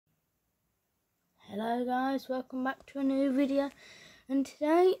Hello guys, welcome back to a new video, and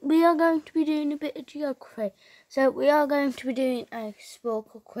today we are going to be doing a bit of geography. So we are going to be doing a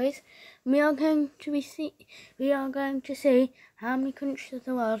Sporcle quiz. We are going to see how many countries of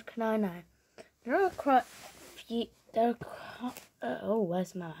the world can I know. There are quite a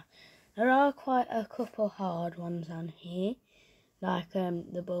couple hard ones on here, like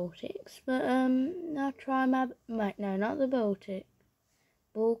the Baltics, but I'll try not the Baltic.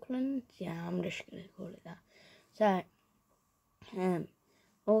 Falklands, yeah, I'm just going to call it that. So,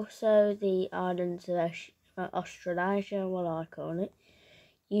 also the islands of Australasia, what I call it.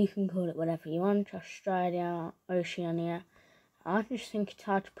 You can call it whatever you want, Australia, Oceania. I just think it's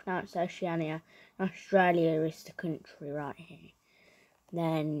hard to pronounce Oceania. Australia is the country right here.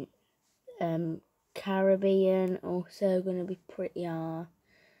 Then, Caribbean, also going to be pretty hard.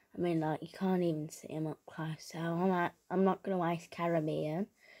 I mean, like, you can't even see them up close, so I'm not going to waste Caribbean.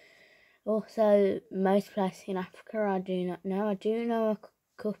 Also, most places in Africa I do not know. I do know a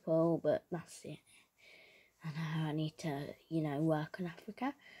couple, but that's it. I know I need to, work on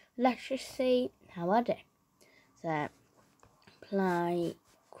Africa. Let's just see how I do. So, play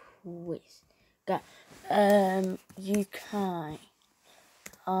quiz. Go. UK,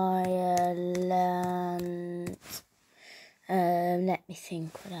 Ireland. Let me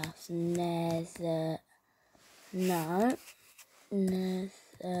think what else. Netherlands,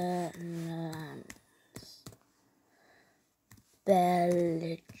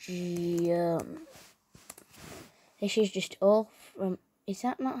 Belgium. This is just all from. Is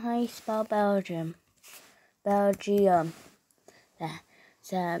that not how you spell Belgium? Belgium. There.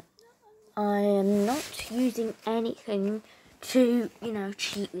 So I am not using anything to,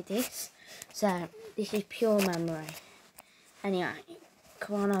 cheat with this. So this is pure memory. Anyway,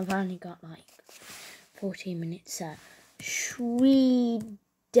 come on, I've only got like 14 minutes. So Sweden.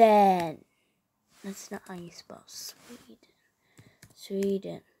 That's not how you spell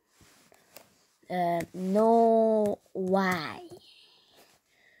Sweden. Norway.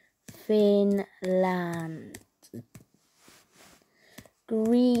 Finland.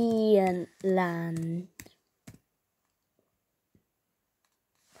 Greenland.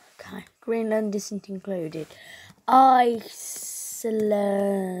 Okay, Greenland isn't included. Iceland.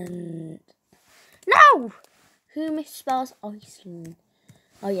 No! Who misspells Iceland?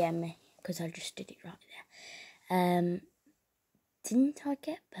 Oh yeah, me, because I just did it right there. Didn't I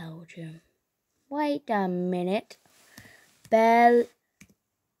get Belgium? Wait a minute. Oh,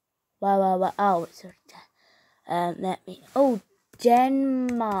 it's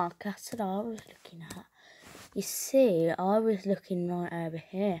Denmark. That's what I was looking at. You see, I was looking right over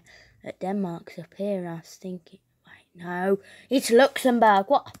here at Denmark's up here, and I was thinking, wait, no, it's Luxembourg.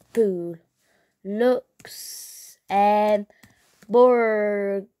 What a fool!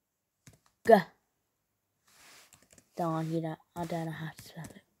 Luxembourg. Darn, I don't know how to spell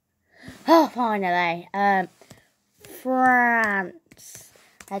it. Oh, finally. France.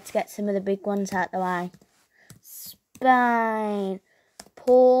 Let's get some of the big ones out the way. Spain.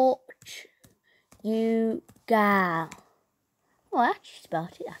 Portugal. Oh, I actually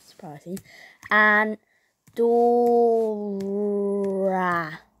spelled it. That's surprising. Andorra.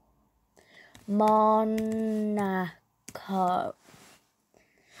 Monaco.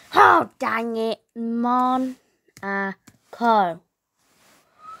 Oh, dang it. Monaco.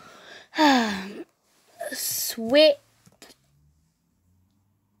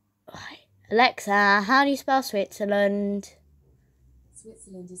 Alexa, how do you spell Switzerland?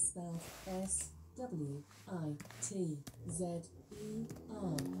 Switzerland is spelled SWITZERLAND.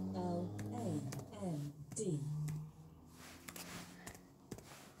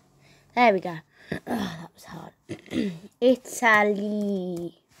 There we go. Oh, that was hard.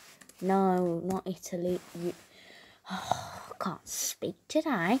 Italy. No, not Italy. I can't speak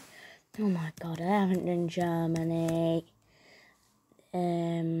today. Oh my god, I haven't done Germany.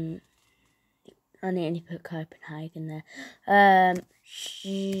 I nearly put Copenhagen there.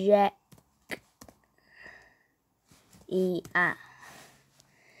 Czechia.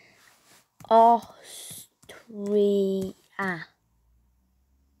 Austria.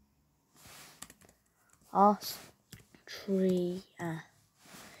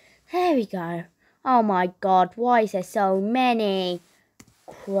 There we go. Oh my god, why is there so many?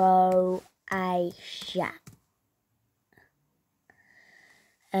 Croatia.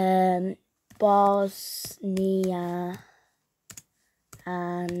 Bosnia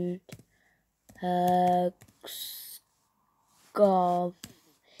and Herzegovina.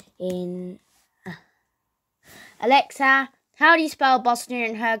 Alexa, how do you spell Bosnia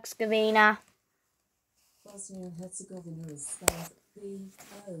and Herzegovina? Bosnia and Herzegovina is spelled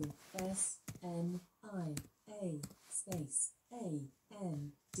B-O-S A space A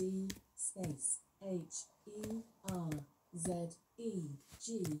N D space H E R Z E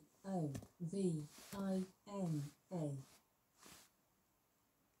G O V I N A.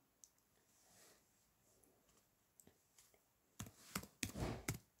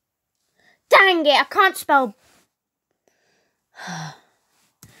 Dang it, I can't spell.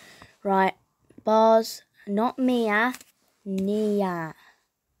 Right, bars, not Mia, Nia.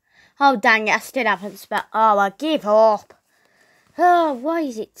 Oh, dang it, I still haven't spelled. Oh, I give up. Oh, why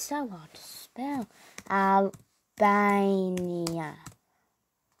is it so hard to spell? Albania.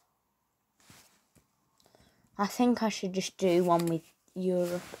 I think I should just do one with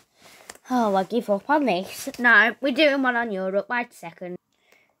Europe. Oh, I give up on this. No, we're doing one on Europe. Wait a second.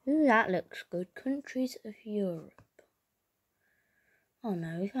 Ooh, that looks good. Countries of Europe. Oh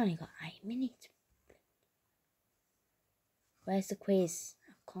no, we've only got 8 minutes. Where's the quiz?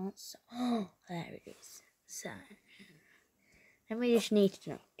 I can't. Oh, there it is. So, then we just need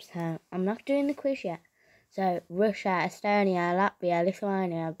to know. So, I'm not doing the quiz yet. So, Russia, Estonia, Latvia,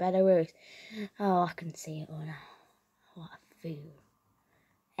 Lithuania, Belarus. Oh, I can see it all now. What a fool.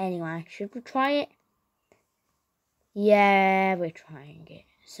 Anyway, should we try it? Yeah, we're trying it.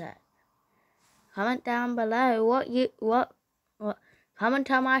 So, comment down below comment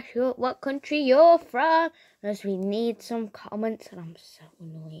tell my show what country you're from, as we need some comments, and I'm so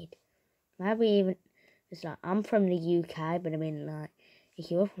annoyed. Maybe even it's like I'm from the UK, but I mean like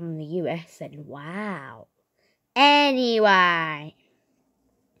if you're from the US, then wow. Anyway,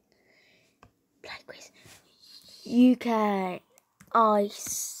 play quiz. UK,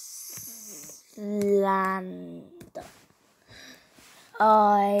 Iceland,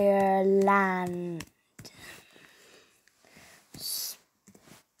 Ireland,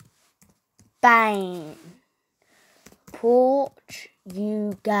 Spain, Portugal.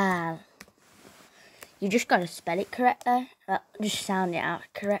 You just got to spell it correctly. Just sound it out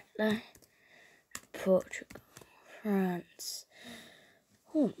correctly. Portugal, France.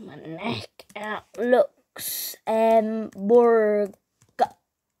 Oh, my neck out looks. Borg.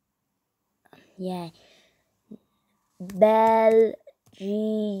 Yeah. Belgium.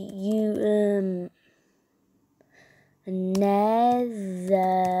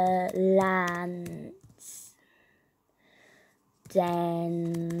 Netherlands,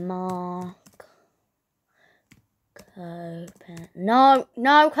 Denmark, Copenhagen. No,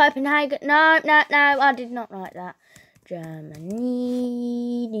 Copenhagen. No, I did not like that.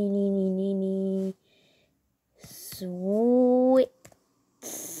 Germany,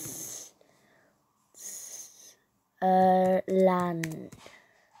 Switzerland.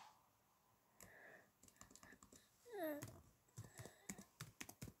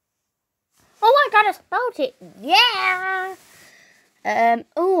 Oh my god, I spelled it. Yeah.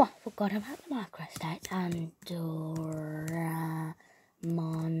 Oh, I forgot about the microstates. Andorra,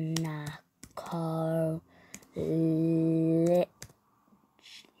 Monaco,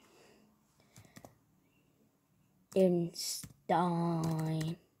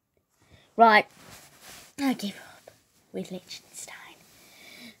 Liechtenstein. Right, I give up with Liechtenstein.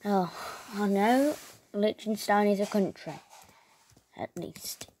 Oh, I know Liechtenstein is a country. At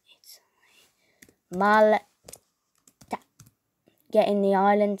least. Malta. Getting the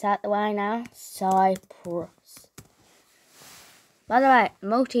islands out the way now. Cyprus. By the way,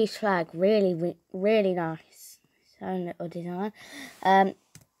 Maltese flag, really nice. So little design.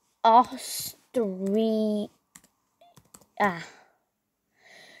 Austria.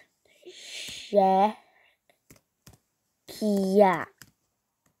 Czechia.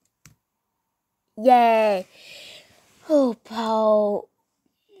 Yay. Oh, Poland.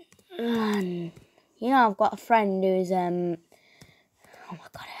 You know, I've got a friend who's, oh my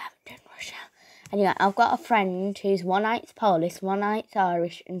god, I haven't done Russia. Anyway, I've got a friend who's 1/8 Polish, 1/8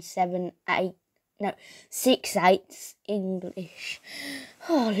 Irish, and 6/8 English.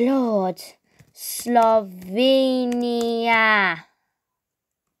 Oh, Lord. Slovenia.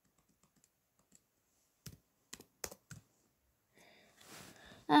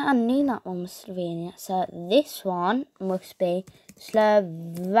 I knew that one was Slovenia. So this one must be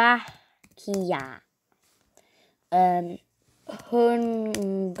Slovakia. Hungary.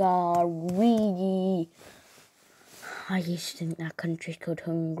 I used to think that country's called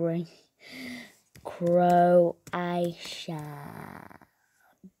Hungary. Croatia.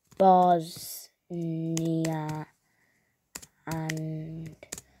 Bosnia. And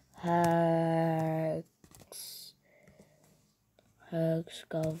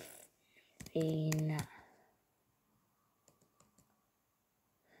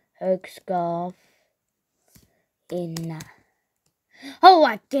Herzegovina. Oh,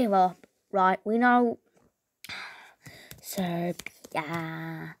 I give up. right, we know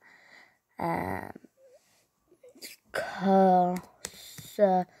Serbia, Kosovo,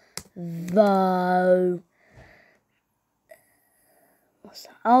 what's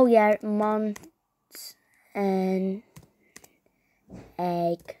that? Oh yeah, Montenegro.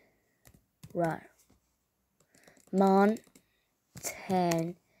 Montenegro.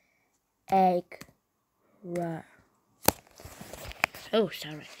 Oh,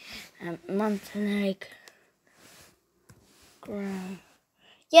 sorry. Montenegro.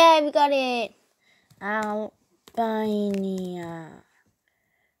 Yeah, we got it. Albania.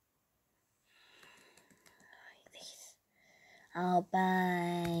 Albania.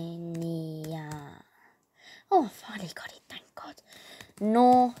 Oh, I finally got it, thank God.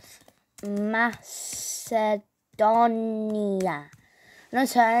 North Macedonia. No,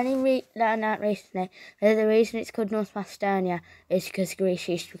 sorry, not recently. The reason it's called North Macedonia is because Greece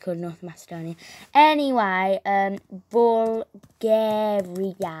used to be called North Macedonia. Anyway, Bulgaria.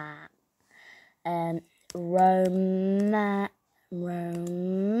 Romania.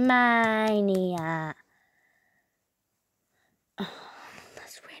 Oh,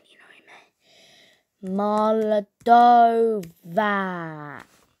 that's really annoying me. Moldova.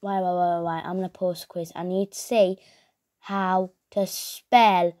 Wait. I'm going to pause the quiz. I need to see how to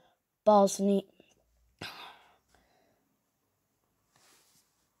spell Bosnia.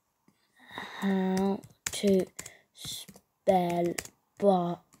 How to spell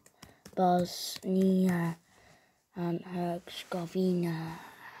Bosnia and Herzegovina.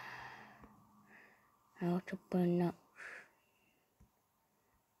 How to pronounce.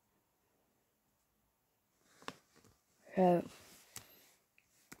 So,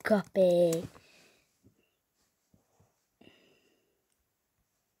 copy.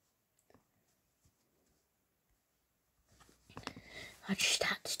 I just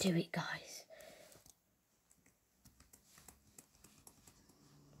had to do it, guys.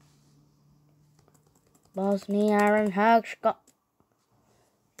 Bosnia and Herzegovina.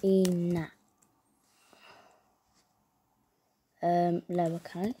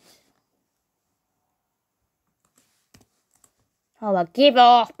 Lowercase. Oh, I give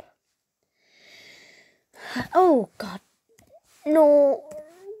up. Oh, God. No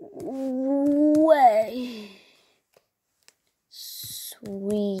way.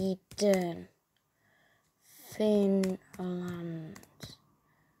 Sweden. Finland.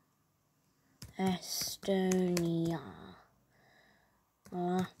 Estonia.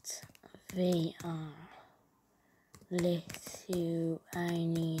 Latvia. Lithuania.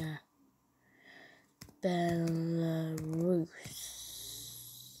 Belarus.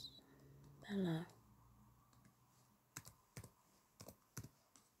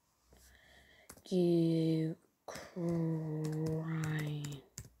 Ukraine.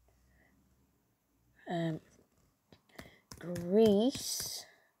 Greece.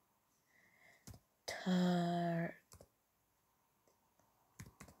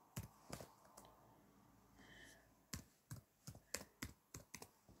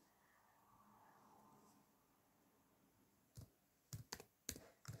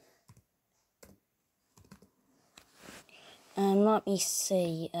 Let me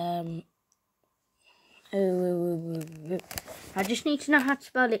see. I just need to know how to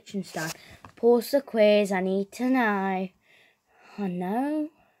spell Liechtenstein. Pause the quiz. I need to know. I know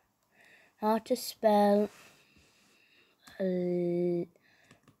how to spell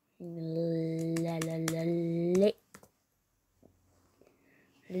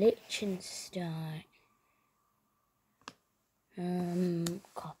Liechtenstein.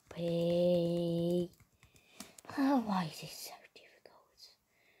 Copy. Oh, why is it so difficult?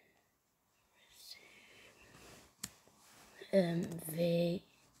 V.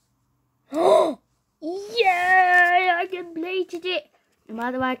 Oh, yeah! I completed it. And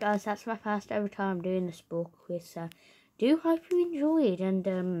by the way, guys, that's my first ever time doing the sport quiz. So, do hope you enjoyed.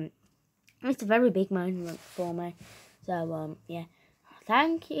 And it's a very big moment for me. So, yeah.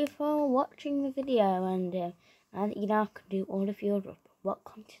 Thank you for watching the video. And now that you know I can do all of Europe, what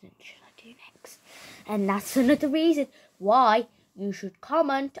continent should I do next? And that's another reason why you should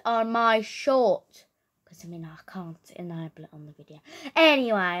comment on my short. Because, I mean, I can't enable it on the video.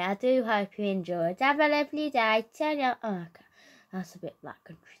 Anyway, I do hope you enjoyed. Have a lovely day. Tell you. Oh, okay. That's a bit Black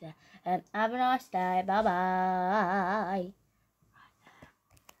Country there. Have a nice day. Bye-bye.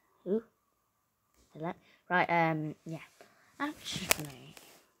 Ooh. Right, yeah. Actually,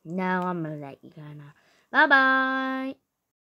 no, I'm going to let you go now. Bye-bye.